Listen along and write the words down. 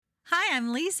Hi,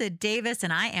 I'm Lisa Davis,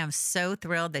 and I am so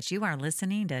thrilled that you are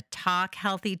listening to Talk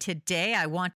Healthy today. I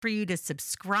want for you to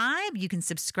subscribe. You can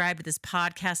subscribe to this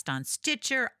podcast on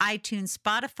Stitcher, iTunes,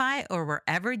 Spotify, or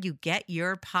wherever you get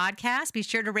your podcast. Be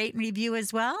sure to rate and review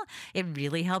as well. It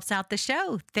really helps out the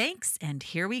show. Thanks, and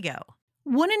here we go.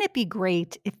 Wouldn't it be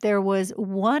great if there was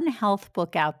one health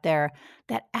book out there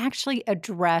that actually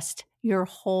addressed your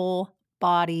whole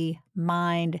body,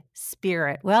 mind,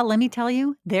 spirit? Well, let me tell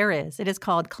you, there is. It is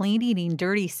called Clean Eating,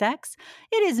 Dirty Sex.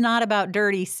 It is not about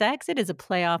dirty sex. It is a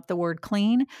play off the word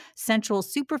clean, sensual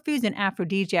superfoods and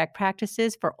aphrodisiac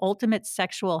practices for ultimate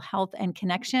sexual health and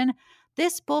connection.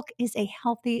 This book is a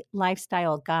healthy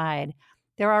lifestyle guide.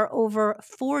 There are over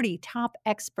 40 top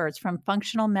experts from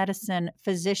functional medicine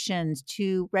physicians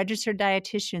to registered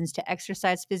dietitians to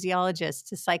exercise physiologists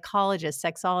to psychologists,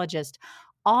 sexologists,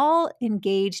 all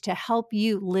engaged to help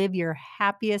you live your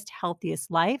happiest,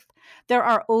 healthiest life. There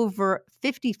are over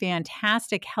 50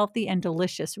 fantastic, healthy, and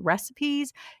delicious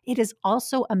recipes. It is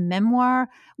also a memoir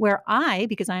where I,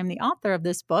 because I am the author of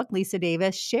this book, Lisa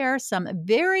Davis, share some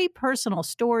very personal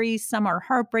stories. Some are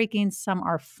heartbreaking, some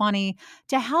are funny,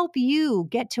 to help you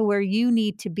get to where you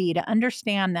need to be, to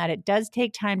understand that it does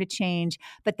take time to change,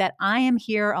 but that I am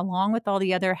here along with all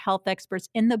the other health experts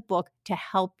in the book to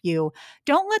help you.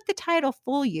 Don't let the title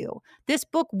fool you. This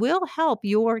book will help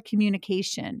your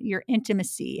communication, your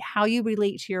intimacy, how you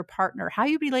relate to your partner, how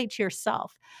you relate to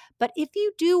yourself. But if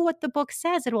you do what the book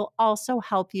says, it will also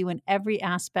help you in every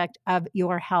aspect of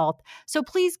your health. So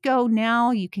please go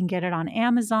now. You can get it on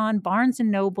Amazon, Barnes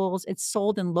and Nobles. It's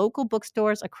sold in local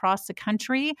bookstores across the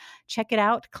country. Check it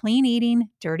out. Clean Eating,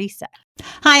 Dirty Sex.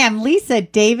 Hi, I'm Lisa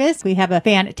Davis. We have a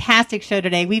fantastic show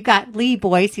today. We've got Lee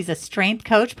Boyce. He's a strength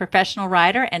coach, professional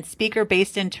writer, and speaker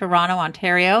based in Toronto,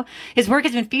 Ontario. His work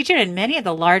has been featured in many of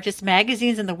the largest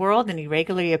magazines in the world, and he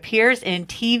regularly appears in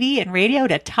TV and radio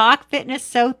to talk fitness.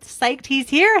 So psyched he's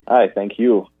here. Hi, thank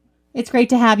you. It's great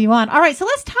to have you on. All right, so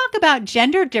let's talk about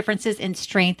gender differences in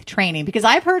strength training, because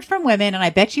I've heard from women, and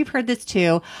I bet you've heard this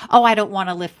too. Oh, I don't want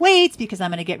to lift weights because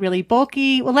I'm going to get really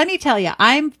bulky. Well, let me tell you,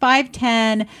 I'm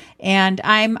 5'10", and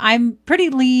I'm pretty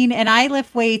lean, and I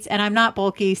lift weights, and I'm not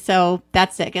bulky. So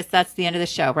that's it. I guess that's the end of the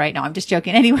show right now. I'm just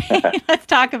joking. Anyway, let's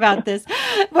talk about this.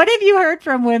 What have you heard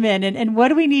from women, and what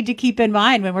do we need to keep in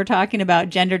mind when we're talking about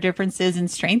gender differences in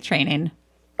strength training?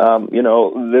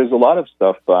 There's a lot of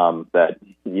stuff that,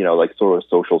 like sort of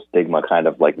social stigma kind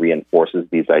of like reinforces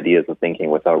these ideas of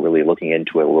thinking without really looking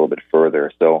into it a little bit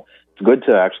further. So it's good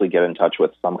to actually get in touch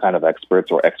with some kind of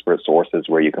experts or expert sources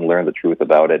where you can learn the truth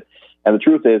about it. And the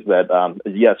truth is that,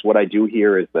 yes, what I do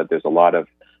hear is that there's a lot of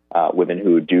women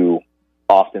who do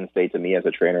often say to me as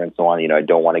a trainer and so on, I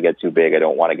don't want to get too big, I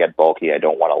don't want to get bulky, I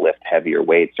don't want to lift heavier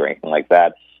weights or anything like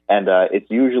that. And it's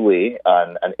usually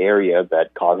an area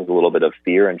that causes a little bit of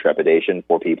fear and trepidation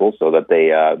for people, so that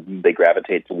they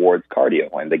gravitate towards cardio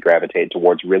and they gravitate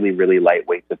towards really, really light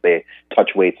weights if they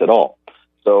touch weights at all.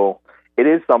 So it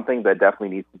is something that definitely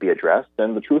needs to be addressed.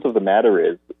 And the truth of the matter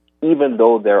is, even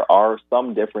though there are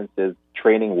some differences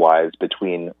training-wise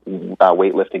between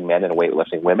weightlifting men and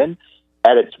weightlifting women,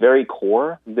 at its very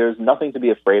core, there's nothing to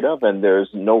be afraid of, and there's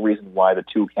no reason why the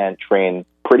two can't train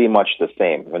pretty much the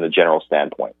same from the general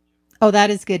standpoint. Oh,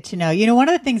 that is good to know. One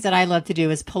of the things that I love to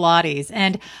do is Pilates,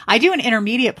 and I do an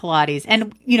intermediate Pilates,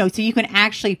 and, so you can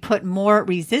actually put more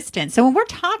resistance. So when we're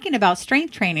talking about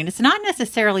strength training, it's not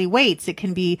necessarily weights. It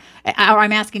can be, or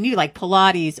I'm asking you, like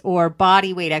Pilates or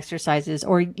body weight exercises,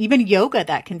 or even yoga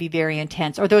that can be very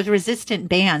intense, or those resistant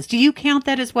bands. Do you count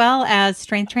that as well as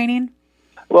strength training?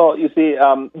 Well, you see,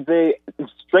 the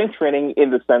strength training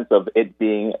in the sense of it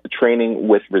being training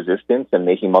with resistance and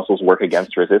making muscles work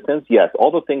against resistance, yes,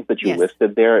 all the things that you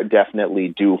listed there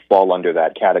definitely do fall under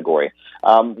that category.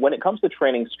 When it comes to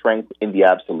training strength in the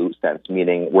absolute sense,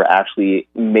 meaning we're actually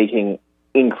making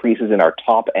increases in our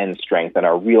top end strength and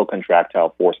our real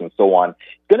contractile force and so on, it's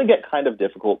going to get kind of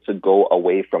difficult to go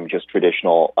away from just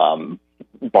traditional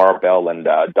barbell and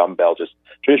dumbbell, just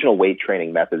traditional weight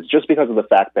training methods, just because of the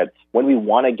fact that when we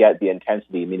want to get the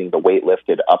intensity, meaning the weight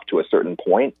lifted up to a certain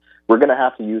point, we're going to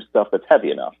have to use stuff that's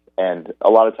heavy enough. And a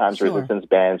lot of times resistance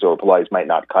bands or Pilates might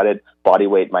not cut it. Body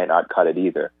weight might not cut it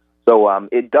either. So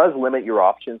it does limit your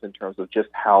options in terms of just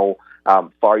how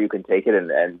far you can take it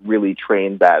and really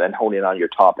train that and hone in on your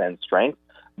top end strength.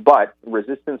 But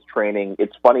resistance training,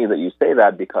 it's funny that you say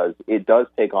that because it does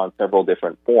take on several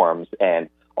different forms, and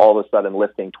all of a sudden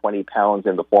lifting 20 pounds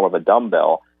in the form of a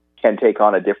dumbbell can take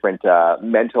on a different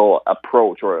mental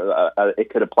approach, or it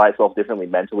could apply itself differently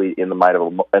mentally in the mind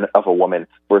of a woman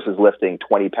versus lifting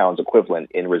 20 pounds equivalent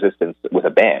in resistance with a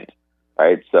band.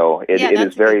 right? So it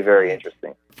is very, very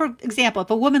interesting. For example, if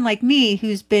a woman like me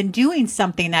who's been doing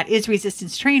something that is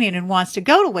resistance training and wants to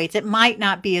go to weights, it might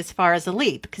not be as far as a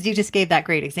leap, because you just gave that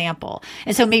great example.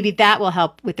 And so maybe that will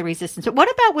help with the resistance. But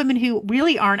what about women who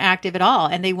really aren't active at all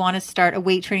and they want to start a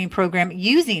weight training program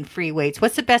using free weights?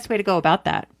 What's the best way to go about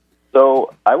that?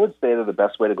 So I would say that the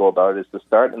best way to go about it is to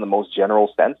start in the most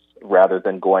general sense rather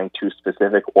than going too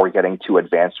specific or getting too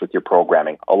advanced with your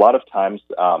programming. A lot of times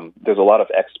there's a lot of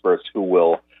experts who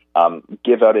will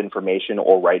give out information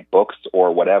or write books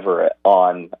or whatever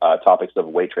on topics of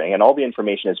weight training. And all the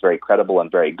information is very credible and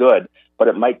very good, but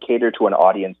it might cater to an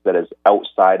audience that is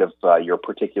outside of your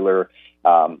particular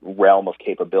realm of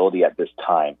capability at this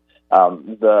time.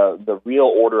 The real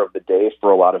order of the day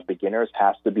for a lot of beginners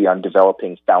has to be on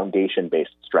developing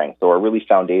foundation-based strength, or a really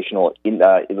foundational,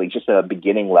 like just a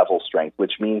beginning level strength,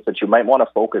 which means that you might want to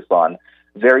focus on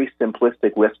very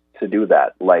simplistic lifts to do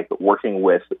that, like working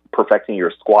with perfecting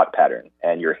your squat pattern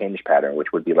and your hinge pattern,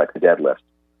 which would be like the deadlift,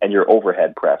 and your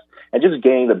overhead press, and just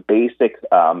getting the basic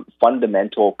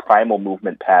fundamental primal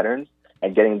movement patterns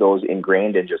and getting those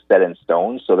ingrained and just set in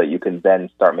stone so that you can then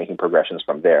start making progressions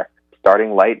from there.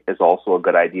 Starting light is also a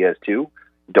good idea too.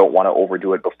 Don't want to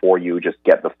overdo it before you just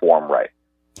get the form right.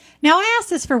 Now, I asked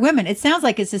this for women. It sounds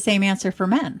like it's the same answer for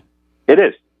men. It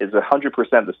is. It's 100%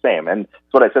 the same. And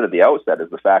what I said at the outset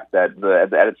is the fact that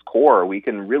at its core, we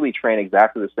can really train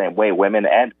exactly the same way, women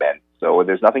and men. So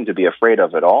there's nothing to be afraid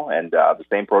of at all. And the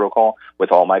same protocol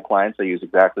with all my clients. I use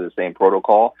exactly the same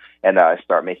protocol, and I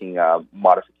start making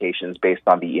modifications based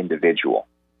on the individual.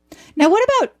 Now, what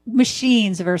about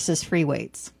machines versus free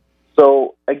weights?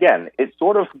 So again, it's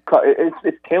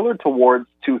tailored towards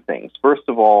two things. First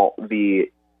of all, the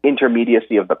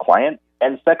intermediacy of the client,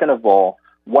 and second of all,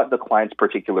 what the client's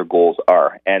particular goals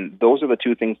are. And those are the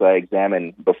two things that I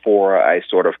examine before I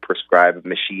sort of prescribe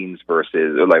machines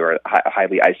versus, like, a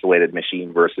highly isolated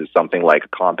machine versus something like a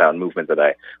compound movement that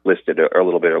I listed a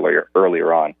little bit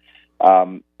earlier on.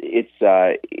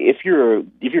 If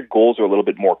your goals are a little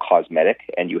bit more cosmetic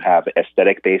and you have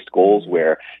aesthetic-based goals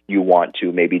where you want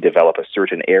to maybe develop a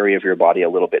certain area of your body a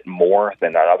little bit more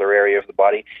than another area of the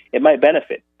body, it might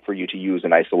benefit for you to use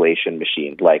an isolation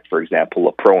machine, like, for example,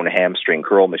 a prone hamstring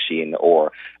curl machine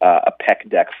or a pec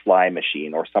deck fly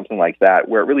machine or something like that,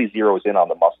 where it really zeroes in on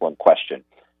the muscle in question.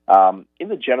 In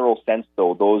the general sense,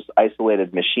 though, those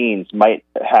isolated machines might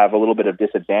have a little bit of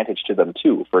disadvantage to them,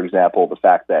 too. For example, the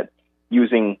fact that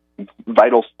using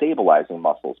vital stabilizing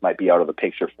muscles might be out of the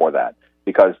picture for that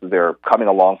because they're coming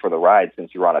along for the ride since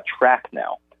you're on a track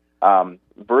now,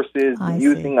 versus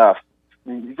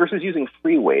using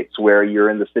free weights where you're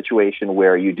in the situation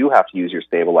where you do have to use your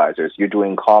stabilizers. You're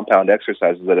doing compound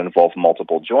exercises that involve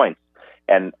multiple joints.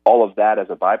 And all of that as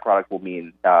a byproduct will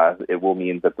mean that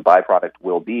the byproduct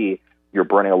will be you're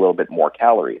burning a little bit more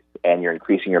calories and you're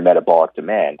increasing your metabolic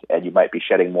demand, and you might be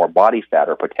shedding more body fat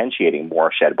or potentiating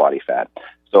more shed body fat.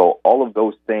 So all of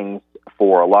those things,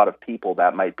 for a lot of people,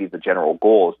 that might be the general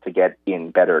goal, is to get in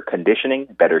better conditioning,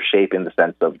 better shape in the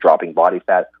sense of dropping body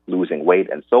fat, losing weight,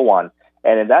 and so on.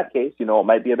 And in that case, it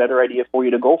might be a better idea for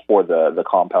you to go for the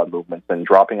compound movements and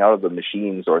dropping out of the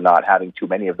machines or not having too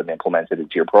many of them implemented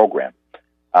into your program.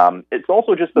 It's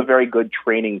also just a very good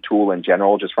training tool in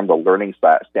general, just from the learning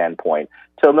standpoint,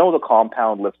 to know the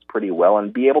compound lifts pretty well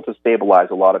and be able to stabilize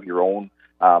a lot of your own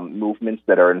movements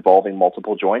that are involving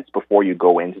multiple joints before you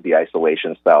go into the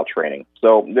isolation style training.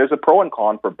 So there's a pro and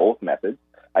con for both methods.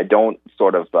 I don't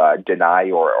sort of deny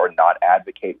or not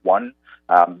advocate one.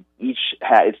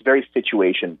 It's very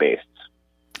situation based.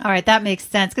 All right, that makes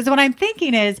sense. Because what I'm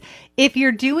thinking is, if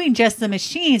you're doing just the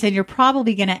machines, and you're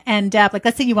probably going to end up, like,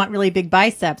 let's say you want really big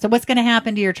biceps. So what's going to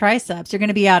happen to your triceps? You're going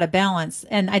to be out of balance.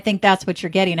 And I think that's what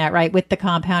you're getting at, right, with the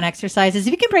compound exercises.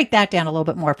 If you can break that down a little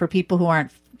bit more for people who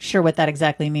aren't sure what that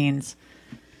exactly means.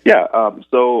 Yeah.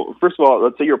 So first of all,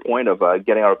 let's say your point of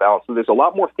getting out of balance. So there's a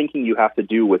lot more thinking you have to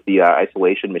do with the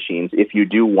isolation machines if you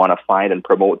do want to find and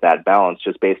promote that balance,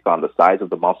 just based on the size of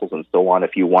the muscles and so on.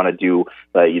 If you want to do,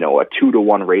 a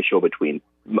 2-to-1 ratio between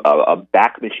a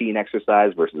back machine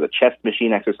exercise versus a chest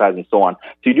machine exercise and so on.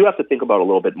 So you do have to think about a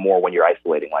little bit more when you're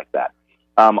isolating like that.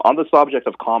 On the subject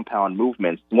of compound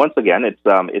movements, once again,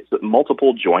 it's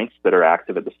multiple joints that are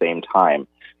active at the same time.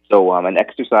 So an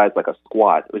exercise like a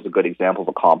squat is a good example of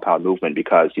a compound movement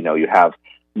because, you have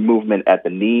movement at the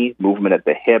knee, movement at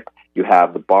the hip, you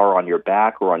have the bar on your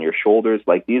back or on your shoulders.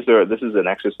 Like this is an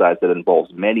exercise that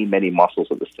involves many, many muscles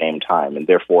at the same time, and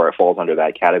therefore it falls under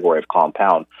that category of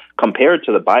compound. Compared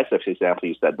to the biceps example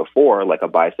you said before, like a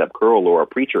bicep curl or a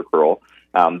preacher curl,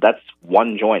 that's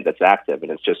one joint that's active,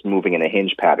 and it's just moving in a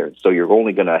hinge pattern. So you're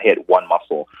only going to hit one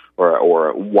muscle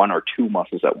or one or two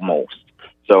muscles at most.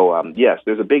 So, yes,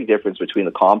 there's a big difference between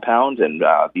the compound and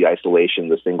the isolation,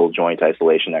 the single joint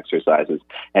isolation exercises,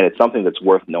 and it's something that's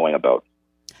worth knowing about.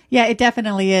 Yeah, it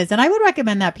definitely is. And I would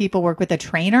recommend that people work with a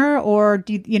trainer, or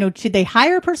should they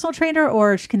hire a personal trainer,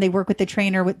 or can they work with the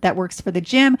trainer that works for the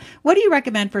gym? What do you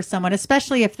recommend for someone,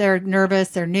 especially if they're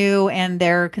nervous, they're new, and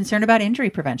they're concerned about injury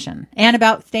prevention and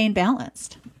about staying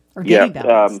balanced or getting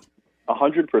balanced?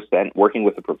 100% working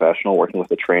with a professional, working with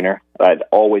a trainer. I'd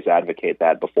always advocate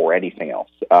that before anything else.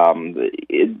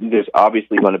 There's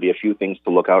obviously going to be a few things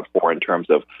to look out for in terms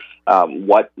of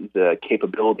what the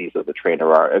capabilities of the trainer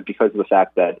are, because of the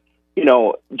fact that,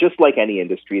 just like any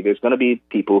industry, there's going to be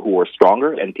people who are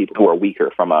stronger and people who are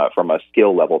weaker from a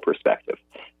skill level perspective.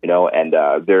 And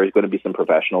there's going to be some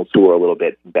professionals who are a little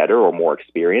bit better or more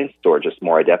experienced or just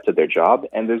more adept at their job,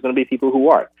 and there's going to be people who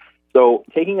aren't. So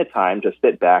taking the time to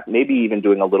sit back, maybe even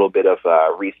doing a little bit of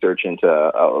research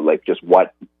into just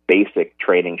what basic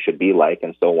training should be like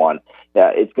and so on,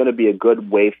 it's going to be a good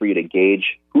way for you to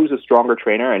gauge who's a stronger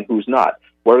trainer and who's not.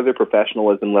 What are their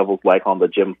professionalism levels like on the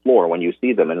gym floor when you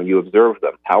see them and when you observe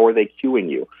them? How are they cueing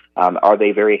you? Are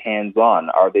they very hands-on?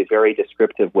 Are they very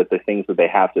descriptive with the things that they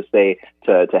have to say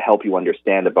to help you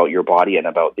understand about your body and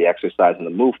about the exercise and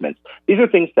the movements? These are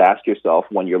things to ask yourself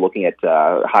when you're looking at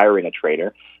hiring a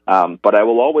trainer. But I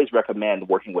will always recommend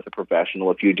working with a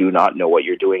professional if you do not know what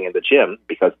you're doing in the gym,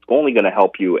 because it's only going to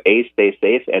help you, A, stay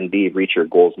safe, and B, reach your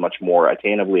goals much more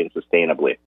attainably and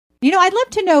sustainably. I'd love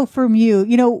to know from you,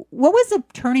 what was the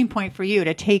turning point for you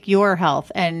to take your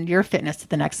health and your fitness to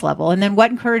the next level? And then what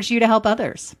encouraged you to help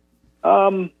others?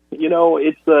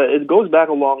 It goes back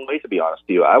a long way, to be honest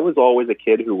with you. I was always a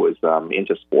kid who was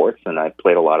into sports, and I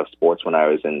played a lot of sports when I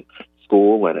was in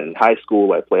school, and in high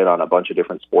school I played on a bunch of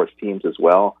different sports teams as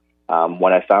well.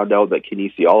 When I found out that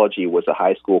kinesiology was a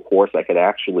high school course I could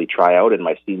actually try out in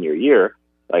my senior year,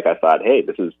 I thought, hey,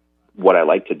 this is what I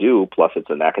like to do, plus it's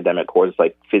an academic course. It's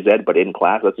like phys ed, but in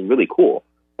class. That's really cool.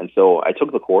 And so I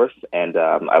took the course, and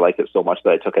I liked it so much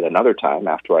that I took it another time.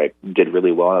 After I did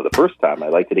really well on it the first time, I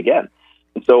liked it again.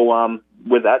 And so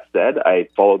with that said, I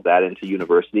followed that into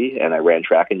university, and I ran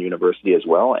track in university as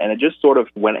well. And it just sort of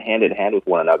went hand in hand with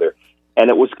one another. And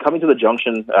it was coming to the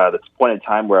junction, this point in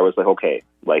time where I was like, okay,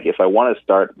 if I want to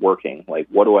start working,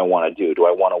 what do I want to do? Do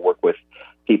I want to work with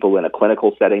people in a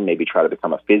clinical setting, maybe try to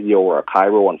become a physio or a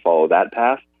chiro and follow that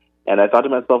path? And I thought to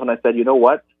myself, and I said, you know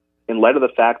what? In light of the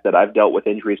fact that I've dealt with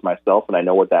injuries myself and I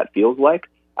know what that feels like,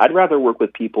 I'd rather work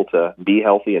with people to be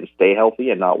healthy and stay healthy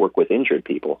and not work with injured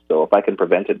people. So if I can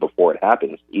prevent it before it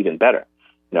happens, even better.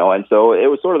 And so it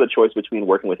was sort of the choice between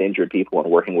working with injured people and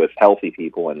working with healthy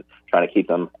people and trying to keep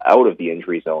them out of the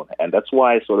injury zone. And that's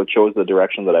why I sort of chose the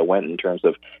direction that I went in terms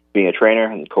of being a trainer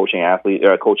and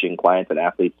coaching clients and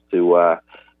athletes to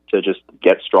just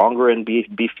get stronger and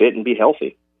be fit and be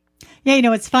healthy. Yeah,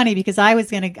 it's funny because I was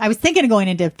thinking of going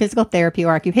into physical therapy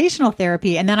or occupational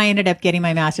therapy, and then I ended up getting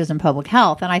my master's in public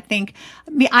health. And I think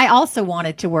I also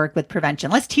wanted to work with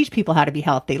prevention. Let's teach people how to be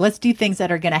healthy. Let's do things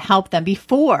that are going to help them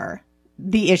before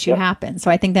the issue happens.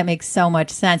 So I think that makes so much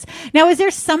sense. Now, is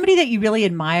there somebody that you really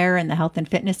admire in the health and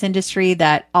fitness industry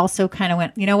that also kind of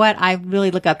went, you know what, I really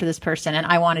look up to this person and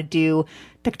I want to do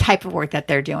the type of work that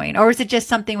they're doing? Or is it just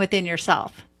something within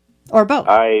yourself, or both?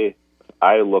 I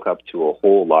look up to a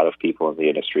whole lot of people in the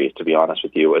industry, to be honest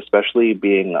with you, especially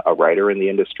being a writer in the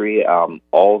industry.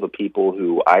 All the people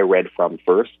who I read from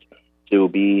first, to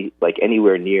be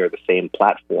anywhere near the same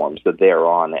platforms that they're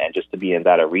on, and just to be in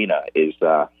that arena is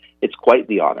it's quite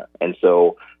the honor. And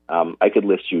so I could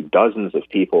list you dozens of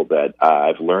people that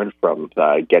I've learned from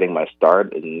getting my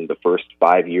start in the first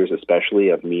 5 years, especially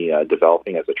of me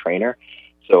developing as a trainer.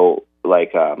 So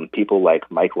people like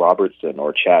Mike Robertson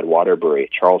or Chad Waterbury,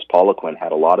 Charles Poliquin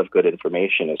had a lot of good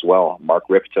information as well. Mark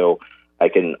Ripto. I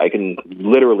can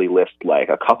literally list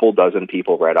a couple dozen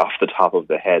people right off the top of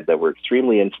the head that were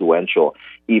extremely influential,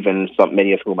 even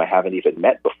many of whom I haven't even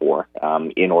met before,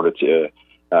 in order to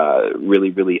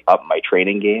really, really up my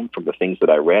training game from the things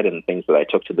that I read and things that I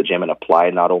took to the gym and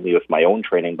applied not only with my own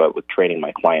training, but with training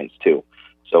my clients too.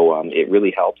 So it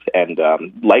really helped. And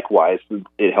likewise,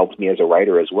 it helped me as a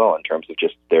writer as well in terms of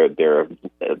just their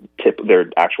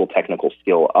actual technical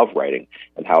skill of writing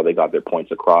and how they got their points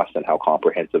across and how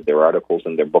comprehensive their articles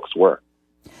and their books were.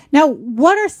 Now,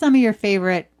 what are some of your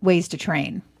favorite ways to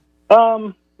train?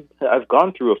 I've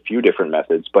gone through a few different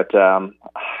methods, but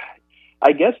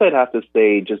I guess I'd have to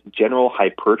say just general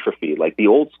hypertrophy, like the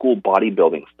old school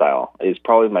bodybuilding style, is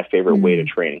probably my favorite way to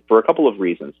train for a couple of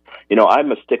reasons.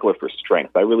 I'm a stickler for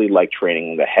strength. I really like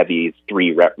training the heavy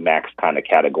 3-rep max kind of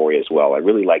category as well. I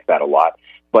really like that a lot.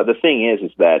 But the thing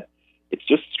is that it's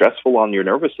just stressful on your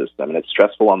nervous system, and it's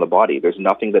stressful on the body. There's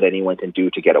nothing that anyone can do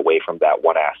to get away from that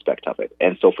one aspect of it.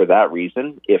 And so for that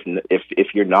reason, if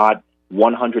you're not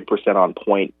 100% on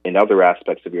point in other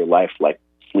aspects of your life, like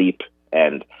sleep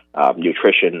and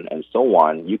nutrition and so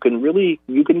on, you can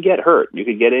get hurt. You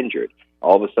can get injured.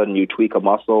 All of a sudden you tweak a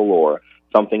muscle or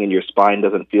something in your spine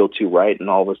doesn't feel too right, and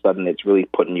all of a sudden it's really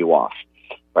putting you off.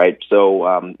 Right,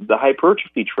 so the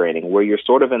hypertrophy training, where you're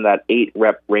sort of in that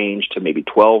 8-rep range to maybe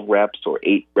 12 reps, or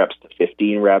 8 reps to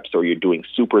 15 reps, or you're doing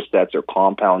supersets or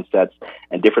compound sets,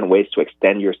 and different ways to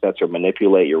extend your sets or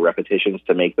manipulate your repetitions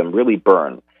to make them really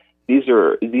burn. These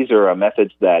are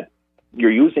methods that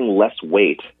you're using less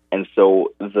weight, and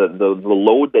so the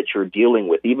load that you're dealing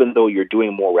with, even though you're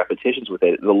doing more repetitions with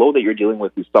it, the load that you're dealing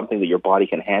with is something that your body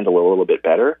can handle a little bit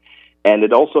better. And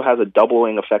it also has a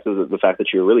doubling effect of the fact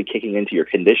that you're really kicking into your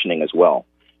conditioning as well.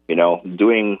 You know,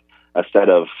 doing a set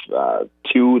of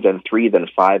 2, then 3, then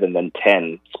 5, and then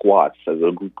 10 squats as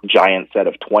a giant set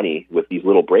of 20 with these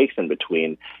little breaks in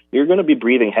between, you're going to be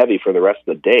breathing heavy for the rest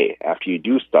of the day after you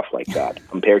do stuff like that,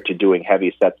 compared to doing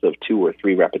heavy sets of 2 or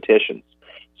 3 repetitions.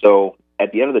 So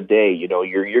at the end of the day, you know,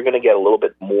 you're going to get a little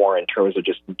bit more in terms of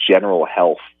just general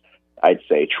health, I'd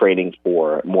say, training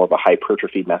for more of a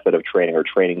hypertrophy method of training, or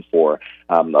training for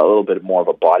a little bit more of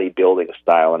a bodybuilding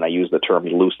style. And I use the term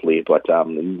loosely, but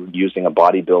using a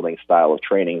bodybuilding style of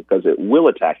training, because it will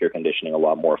attack your conditioning a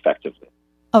lot more effectively.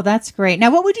 Oh, that's great.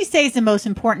 Now, what would you say is the most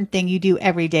important thing you do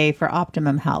every day for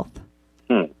optimum health?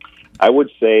 I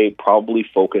would say probably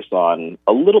focus on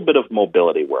a little bit of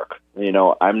mobility work. You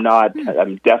know, I'm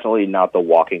definitely not the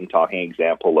walking, talking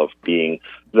example of being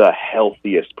the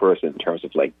healthiest person in terms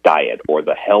of like diet, or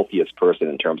the healthiest person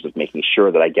in terms of making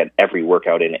sure that I get every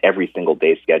workout in every single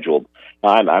day scheduled.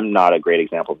 I'm not a great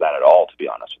example of that at all, to be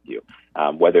honest with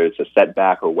you. Whether it's a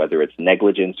setback, or whether it's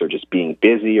negligence, or just being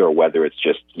busy, or whether it's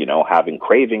just, you know, having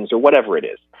cravings, or whatever it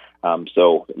is.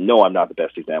 So no, I'm not the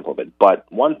best example of it. But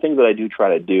one thing that I do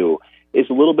try to do is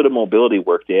a little bit of mobility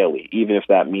work daily, even if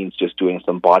that means just doing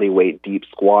some body weight deep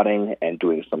squatting and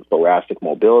doing some thoracic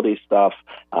mobility stuff,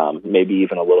 maybe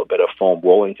even a little bit of foam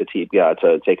rolling to take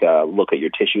a look at your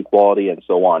tissue quality and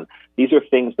so on. These are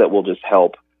things that will just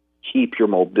help keep your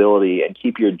mobility and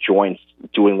keep your joints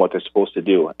doing what they're supposed to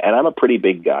do. And I'm a pretty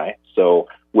big guy, so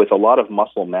with a lot of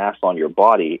muscle mass on your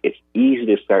body, it's easy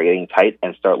to start getting tight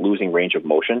and start losing range of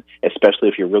motion, especially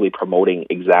if you're really promoting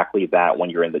exactly that when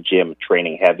you're in the gym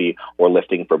training heavy or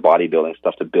lifting for bodybuilding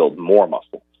stuff to build more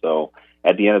muscle. So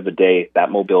at the end of the day, that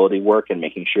mobility work and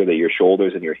making sure that your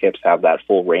shoulders and your hips have that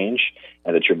full range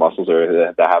and that your muscles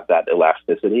have that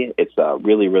elasticity, it's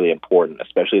really, really important,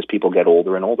 especially as people get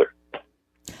older and older.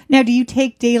 Now, do you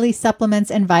take daily supplements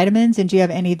and vitamins, and do you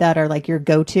have any that are like your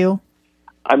go-to?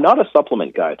 I'm not a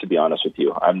supplement guy, to be honest with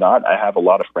you. I'm not. I have a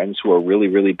lot of friends who are really,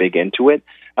 really big into it.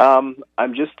 I'm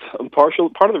partial.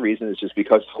 Part of the reason is just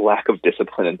because of lack of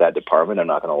discipline in that department. I'm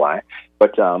not going to lie.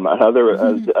 But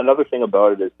another thing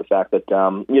about it is the fact that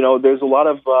there's a lot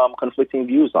of conflicting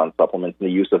views on supplements and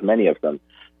the use of many of them.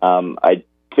 I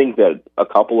think that a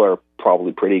couple are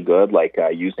probably pretty good, like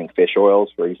using fish oils,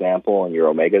 for example, and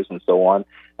your omegas and so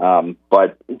on.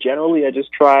 But generally, I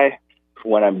just try,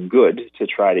 when I'm good, to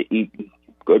try to eat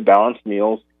good balanced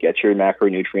meals, get your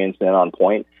macronutrients in on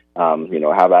point,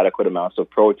 have adequate amounts of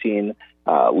protein,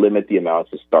 limit the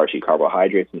amounts of starchy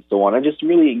carbohydrates and so on, and just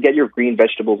really get your green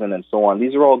vegetables in and so on.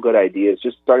 These are all good ideas,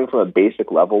 just starting from a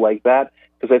basic level like that,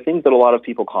 because I think that a lot of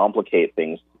people complicate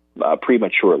things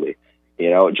prematurely.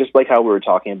 You know, just like how we were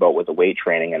talking about with the weight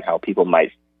training and how people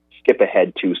might skip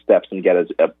ahead 2 steps and get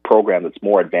a program that's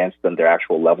more advanced than their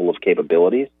actual level of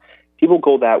capabilities. People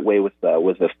go that way with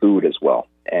the food as well.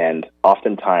 And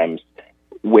oftentimes,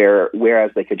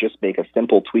 whereas they could just make a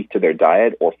simple tweak to their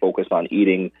diet or focus on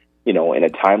eating, in a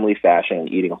timely fashion,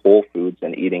 and eating whole foods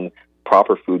and eating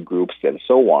proper food groups and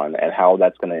so on, and how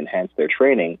that's going to enhance their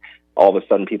training, all of a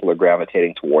sudden people are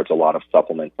gravitating towards a lot of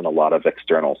supplements and a lot of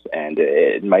externals, and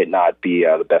it might not be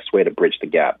the best way to bridge the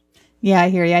gap. Yeah, I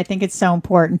hear you. I think it's so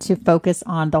important to focus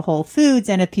on the whole foods.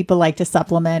 And if people like to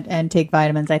supplement and take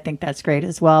vitamins, I think that's great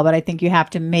as well. But I think you have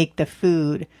to make the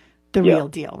food the real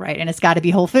deal, right? And it's got to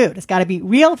be whole food. It's got to be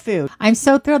real food. I'm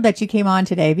so thrilled that you came on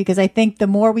today, because I think the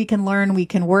more we can learn, we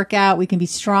can work out, we can be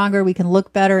stronger, we can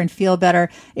look better and feel better.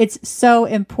 It's so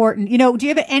important. Do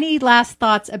you have any last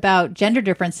thoughts about gender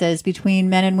differences between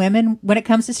men and women when it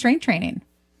comes to strength training?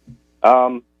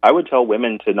 I would tell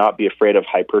women to not be afraid of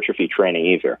hypertrophy training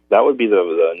either. That would be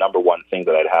the number one thing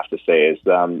that I'd have to say is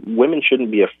women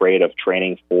shouldn't be afraid of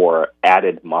training for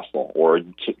added muscle or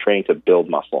training to build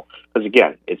muscle. Because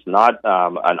again, it's not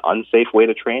an unsafe way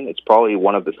to train. It's probably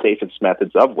one of the safest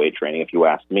methods of weight training, if you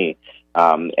ask me.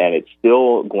 And it's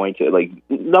still going to, like,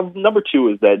 number two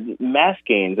is that mass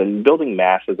gains and building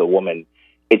mass as a woman,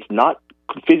 it's not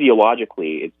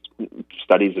physiologically,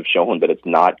 studies have shown that it's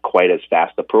not quite as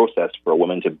fast a process for a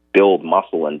woman to build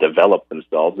muscle and develop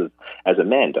themselves as a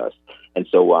man does. And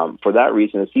so for that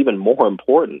reason, it's even more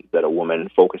important that a woman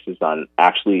focuses on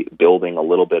actually building a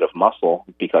little bit of muscle,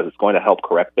 because it's going to help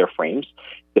correct their frames,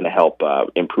 it's going to help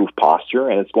improve posture,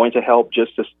 and it's going to help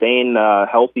just sustain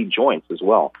healthy joints as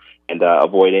well and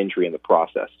avoid injury in the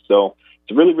process. So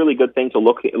it's a really, really good thing to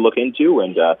look into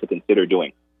and to consider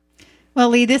doing. Well,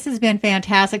 Lee, this has been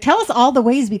fantastic. Tell us all the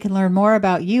ways we can learn more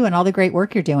about you and all the great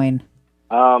work you're doing.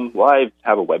 Well, I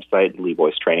have a website,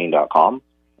 leeboystraining.com,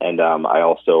 and I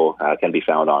also can be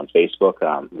found on Facebook.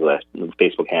 The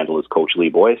Facebook handle is Coach Lee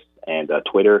Boyce, and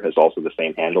Twitter is also the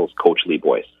same handle as Coach Lee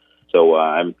Boyce. So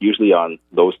I'm usually on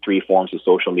those three forms of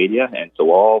social media, and so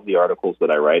all the articles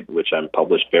that I write, which I'm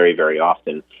published very, very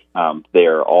often, they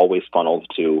are always funneled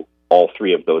to all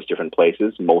three of those different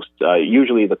places.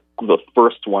 Usually the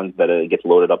first one that it gets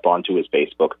loaded up onto is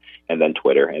Facebook, and then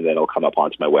Twitter, and then it'll come up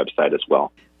onto my website as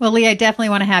well. Well, Lee, I definitely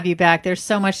want to have you back. There's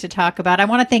so much to talk about. I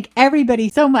want to thank everybody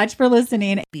so much for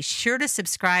listening. Be sure to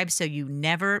subscribe so you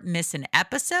never miss an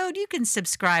episode. You can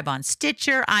subscribe on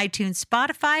Stitcher, iTunes,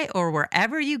 Spotify, or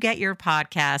wherever you get your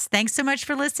podcasts. Thanks so much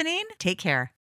for listening. Take care.